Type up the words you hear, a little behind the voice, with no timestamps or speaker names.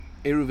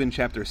Eruvin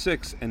chapter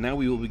 6, and now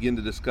we will begin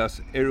to discuss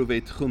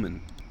Eruvei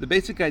Tchumen. The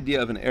basic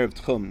idea of an Erev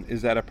Tchum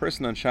is that a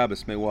person on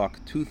Shabbos may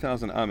walk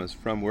 2,000 amas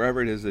from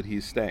wherever it is that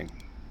he's staying,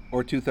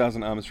 or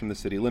 2,000 amas from the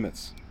city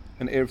limits.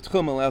 An Erev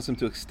Tchum allows him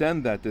to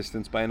extend that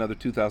distance by another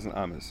 2,000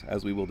 amas,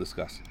 as we will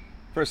discuss.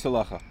 First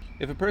halacha.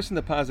 If a person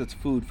deposits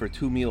food for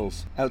 2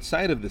 meals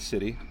outside of the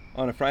city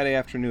on a Friday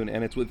afternoon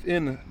and it's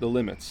within the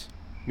limits,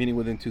 meaning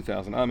within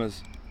 2,000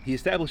 amas, he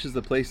establishes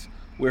the place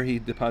where he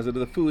deposited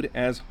the food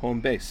as home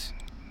base.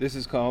 This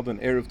is called an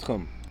Erev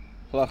Tchum.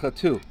 Halacha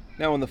 2.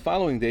 Now on the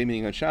following day,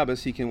 meaning on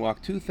Shabbos, he can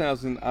walk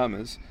 2,000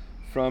 amas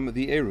from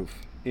the Eruv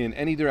in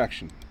any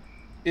direction.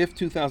 If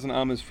 2,000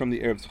 amas from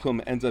the Erev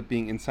Tchum ends up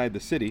being inside the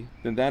city,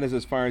 then that is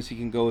as far as he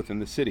can go within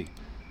the city.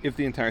 If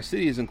the entire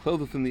city is enclosed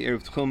within the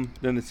Erev Tchum,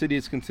 then the city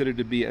is considered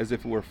to be as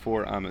if it were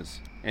 4 amas,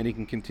 and he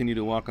can continue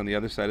to walk on the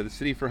other side of the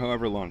city for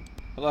however long.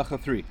 Halacha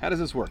 3. How does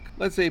this work?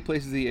 Let's say he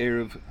places the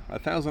Eruv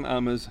 1,000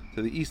 amas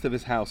to the east of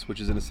his house, which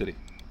is in a city.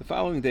 The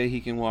following day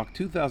he can walk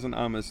 2,000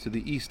 amas to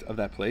the east of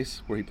that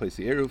place where he placed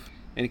the Eruv,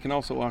 and he can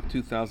also walk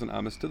 2,000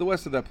 amas to the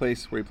west of that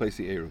place where he placed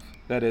the Eruv.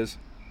 That is,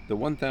 the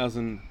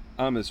 1,000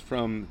 amas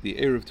from the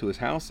Eruv to his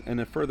house, and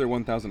a further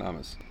 1,000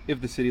 amas.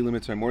 If the city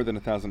limits are more than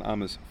 1,000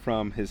 amas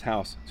from his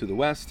house to the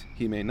west,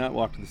 he may not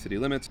walk to the city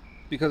limits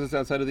because it's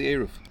outside of the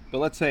Eruv. But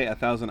let's say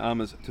 1,000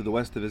 amas to the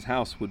west of his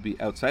house would be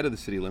outside of the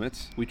city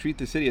limits. We treat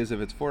the city as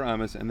if it's 4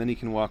 amas, and then he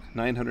can walk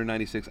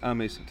 996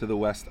 amas to the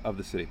west of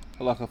the city.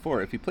 Halacha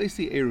 4. If he placed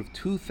the Eruv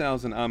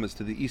 2,000 amas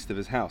to the east of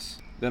his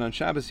house, then on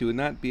Shabbos he would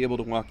not be able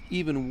to walk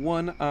even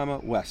 1 amma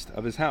west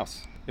of his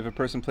house. If a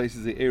person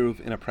places the Eruv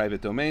in a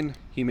private domain,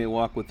 he may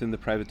walk within the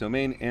private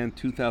domain and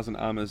 2,000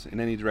 amas in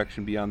any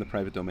direction beyond the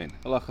private domain.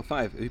 Halacha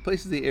 5. If he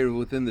places the Eruv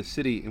within the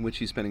city in which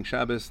he's spending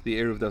Shabbos, the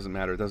Eruv doesn't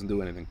matter, it doesn't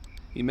do anything.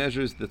 He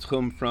measures the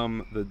tchum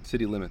from the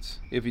city limits.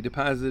 If he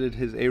deposited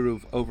his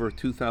Eruv over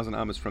 2,000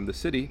 amas from the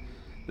city,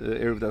 the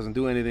Eruv doesn't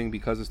do anything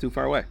because it's too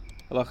far away.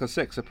 Halacha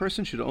 6. A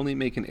person should only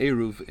make an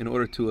Eruv in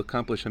order to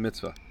accomplish a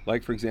mitzvah,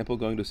 like for example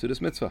going to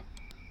Sudas mitzvah,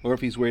 or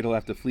if he's worried he'll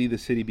have to flee the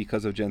city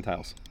because of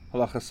Gentiles.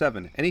 Halacha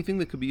 7. Anything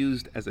that could be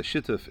used as a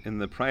shittuf in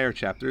the prior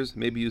chapters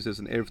may be used as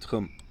an Erev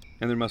Tchum,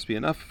 and there must be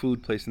enough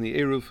food placed in the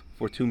Eruv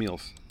for 2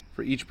 meals,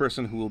 for each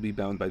person who will be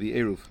bound by the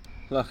Eruv.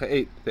 Halacha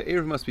 8. The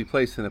Eruv must be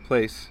placed in a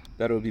place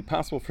that it would be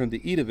possible for him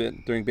to eat of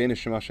it during Bein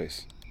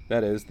Shemashes,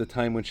 that is, the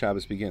time when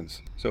Shabbos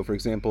begins. So for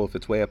example, if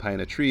it's way up high in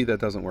a tree, that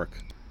doesn't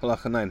work.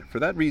 Halacha 9. For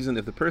that reason,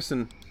 if the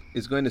person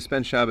is going to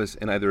spend Shabbos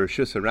in either a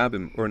Reshus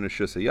HaRabim or in a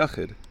Reshus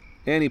HaYachid,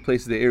 and he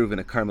places the Eruv in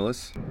a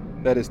Carmelis,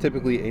 that is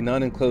typically a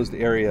non-enclosed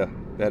area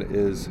that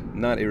is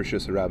not a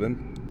Reshus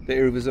HaRabim, the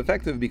Eruv is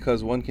effective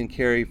because one can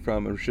carry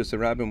from a Reshus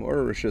HaRabim or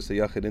a Reshus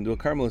HaYachid into a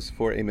Carmelis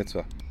for a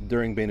mitzvah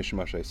during Bein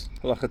Shemashes.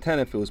 Halacha 10.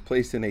 If it was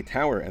placed in a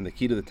tower and the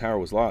key to the tower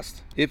was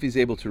lost, if he's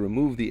able to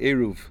remove the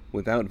Eruv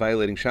without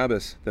violating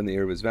Shabbos, then the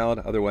Eruv is valid,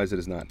 otherwise it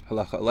is not.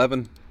 Halacha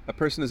 11. A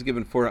person is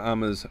given 4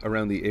 amas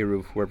around the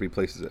Eruv wherever he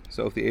places it.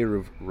 So if the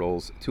Eruv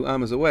rolls 2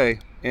 amas away,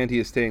 and he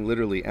is staying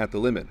literally at the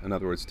limit, in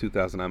other words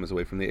 2,000 amas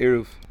away from the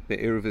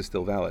Eruv is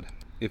still valid.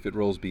 If it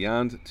rolls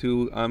beyond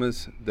 2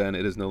 amas, then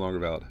it is no longer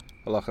valid.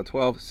 Halacha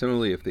 12.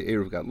 Similarly, if the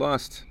Eruv got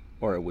lost,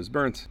 or it was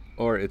burnt,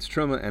 or it's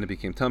truma and it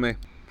became tameh,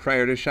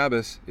 prior to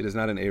Shabbos, it is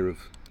not an Eruv.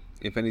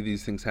 If any of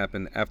these things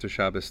happen after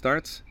Shabbos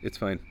starts, it's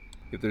fine.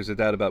 If there's a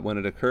doubt about when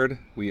it occurred,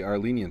 we are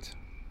lenient.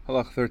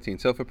 Halacha 13.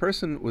 So if a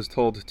person was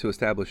told to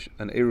establish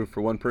an Eruv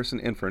for one person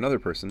and for another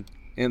person,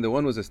 and the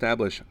one was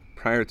established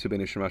prior to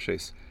Bein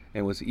Shemashes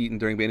and was eaten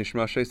during Bein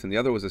Shemashes, and the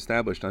other was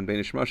established on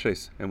Bein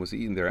Shemashes and was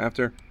eaten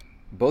thereafter,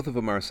 both of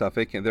them are a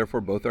safek, and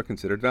therefore both are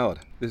considered valid.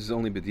 This is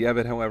only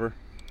b'diavad, however.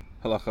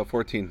 Halacha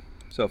 14.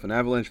 So if an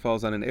avalanche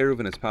falls on an Eruv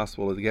and it's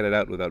possible to get it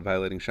out without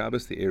violating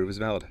Shabbos, the Eruv is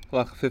valid.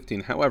 Halacha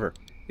 15. However,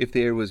 if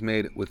the Eruv was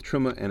made with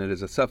truma and it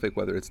is a safek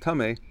whether it's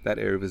tameh, that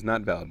Eruv is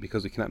not valid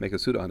because we cannot make a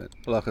suda on it.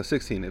 Halacha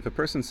 16. If a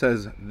person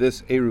says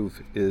this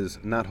Eruv is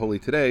not holy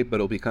today, but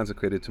it'll be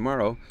consecrated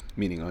tomorrow,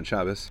 meaning on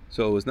Shabbos,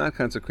 so it was not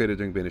consecrated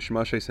during Bein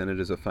Shemashes and it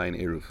is a fine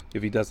Eruv.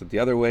 If he does it the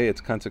other way, it's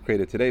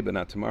consecrated today but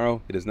not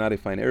tomorrow, it is not a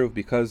fine Eruv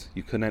because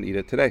you could not eat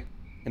it today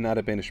and not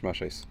at Bein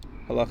Shemashes.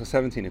 Halacha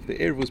 17. If the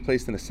Eruv was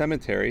placed in a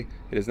cemetery,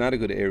 it is not a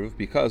good Eruv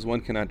because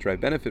one cannot derive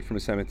benefit from a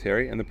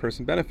cemetery, and the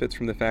person benefits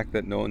from the fact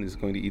that no one is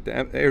going to eat the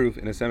Eruv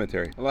in a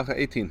cemetery. Halacha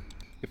 18.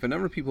 If a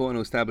number of people want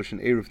to establish an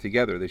Eruv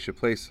together, they should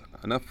place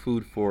enough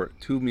food for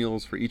 2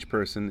 meals for each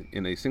person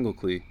in a single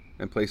kli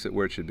and place it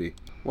where it should be.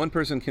 One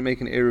person can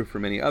make an Eruv for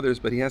many others,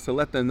 but he has to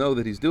let them know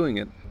that he's doing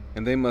it,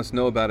 and they must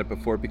know about it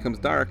before it becomes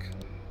dark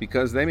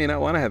because they may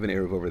not want to have an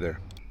Eruv over there.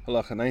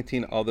 Halacha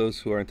 19. All those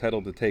who are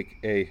entitled to take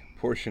a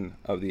portion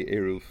of the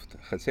Eruv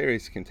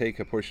Chatzeris can take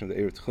a portion of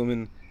the Eruv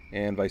Tchumen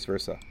and vice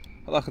versa.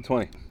 Halacha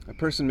 20. A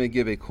person may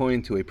give a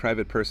coin to a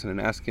private person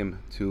and ask him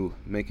to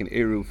make an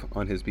Eruv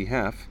on his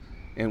behalf,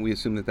 and we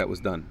assume that that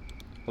was done.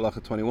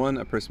 Halacha 21.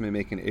 A person may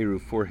make an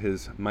Eruv for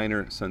his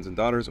minor sons and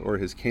daughters or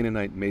his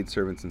Canaanite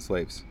maidservants and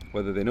slaves,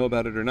 whether they know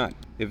about it or not,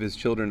 if his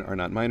children are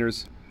not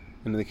minors.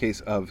 And in the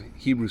case of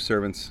Hebrew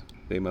servants,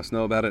 they must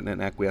know about it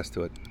and acquiesce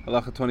to it.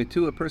 Halacha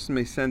 22. A person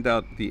may send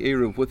out the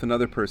Eruv with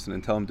another person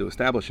and tell him to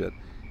establish it,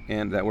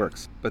 and that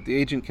works. But the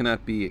agent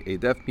cannot be a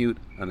deaf mute,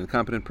 an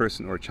incompetent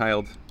person or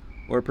child,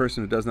 or a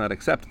person who does not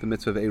accept the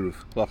mitzvah of Eruv.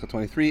 Halacha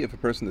 23, if a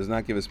person does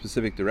not give a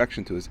specific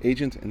direction to his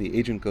agent, and the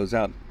agent goes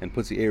out and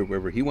puts the Eruv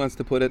wherever he wants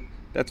to put it,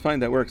 that's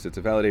fine, that works, it's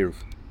a valid Eruv.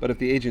 But if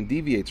the agent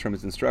deviates from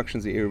his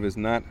instructions, the Eruv is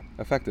not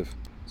effective.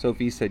 So if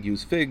he said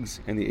use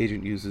figs, and the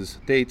agent uses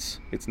dates,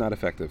 it's not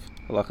effective.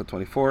 Halacha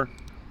 24,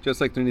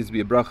 just like there needs to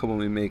be a bracha when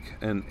we make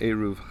an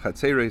Eruv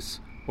Chatzeres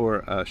or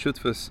a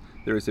Shutfus,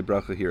 there is a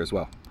bracha here as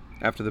well.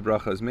 After the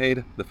bracha is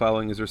made, the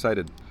following is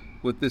recited.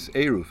 With this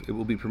Eruv, it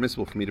will be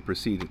permissible for me to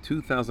proceed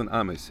 2,000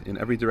 ames in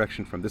every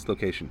direction from this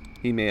location.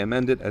 He may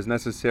amend it as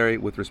necessary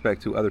with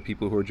respect to other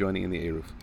people who are joining in the Eruv.